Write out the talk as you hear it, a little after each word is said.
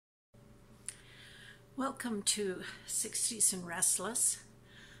Welcome to 60s and Restless.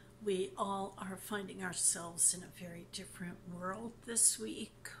 We all are finding ourselves in a very different world this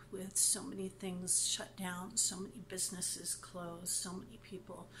week with so many things shut down, so many businesses closed, so many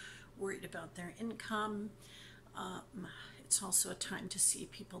people worried about their income. It's also a time to see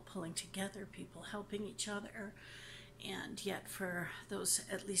people pulling together, people helping each other. And yet for those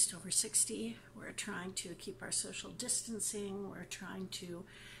at least over 60, we're trying to keep our social distancing. We're trying to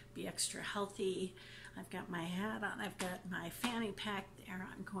be extra healthy. I've got my hat on. I've got my fanny pack there.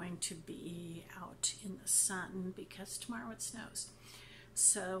 I'm going to be out in the sun because tomorrow it snows.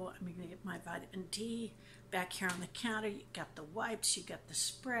 So I'm going to get my vitamin D. Back here on the counter, you got the wipes, you got the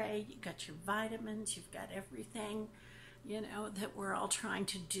spray, you got your vitamins, you've got everything, that we're all trying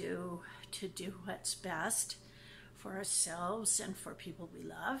to do what's best for ourselves and for people we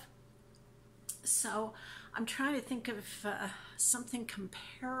love. So I'm trying to think of something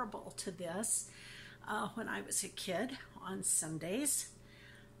comparable to this. When I was a kid on Sundays,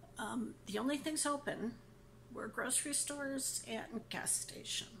 the only things open were grocery stores and gas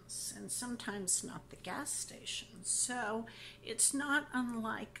stations, and sometimes not the gas stations. So it's not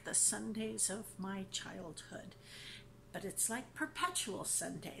unlike the Sundays of my childhood, but it's like Perpetual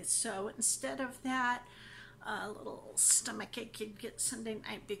Sundays. So instead of that little stomach ache you'd get Sunday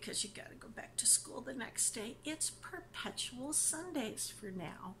night because you got to go back to school the next day, it's Perpetual Sundays for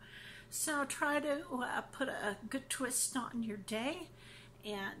now. So try to put a good twist on your day.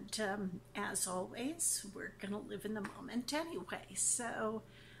 And as always, we're going to live in the moment anyway. So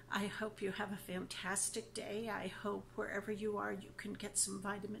I hope you have a fantastic day. I hope wherever you are, you can get some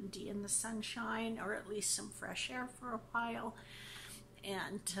vitamin D in the sunshine or at least some fresh air for a while.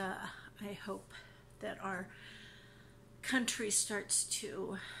 And I hope that our country starts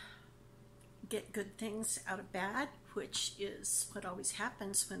to get good things out of bad, which is what always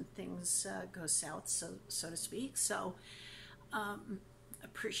happens when things go south, so to speak. So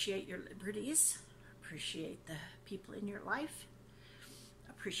appreciate your liberties, appreciate the people in your life,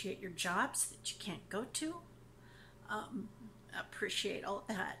 appreciate your jobs that you can't go to, appreciate all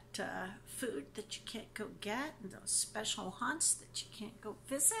that food that you can't go get and those special haunts that you can't go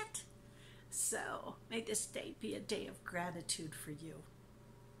visit. So may this day be a day of gratitude for you.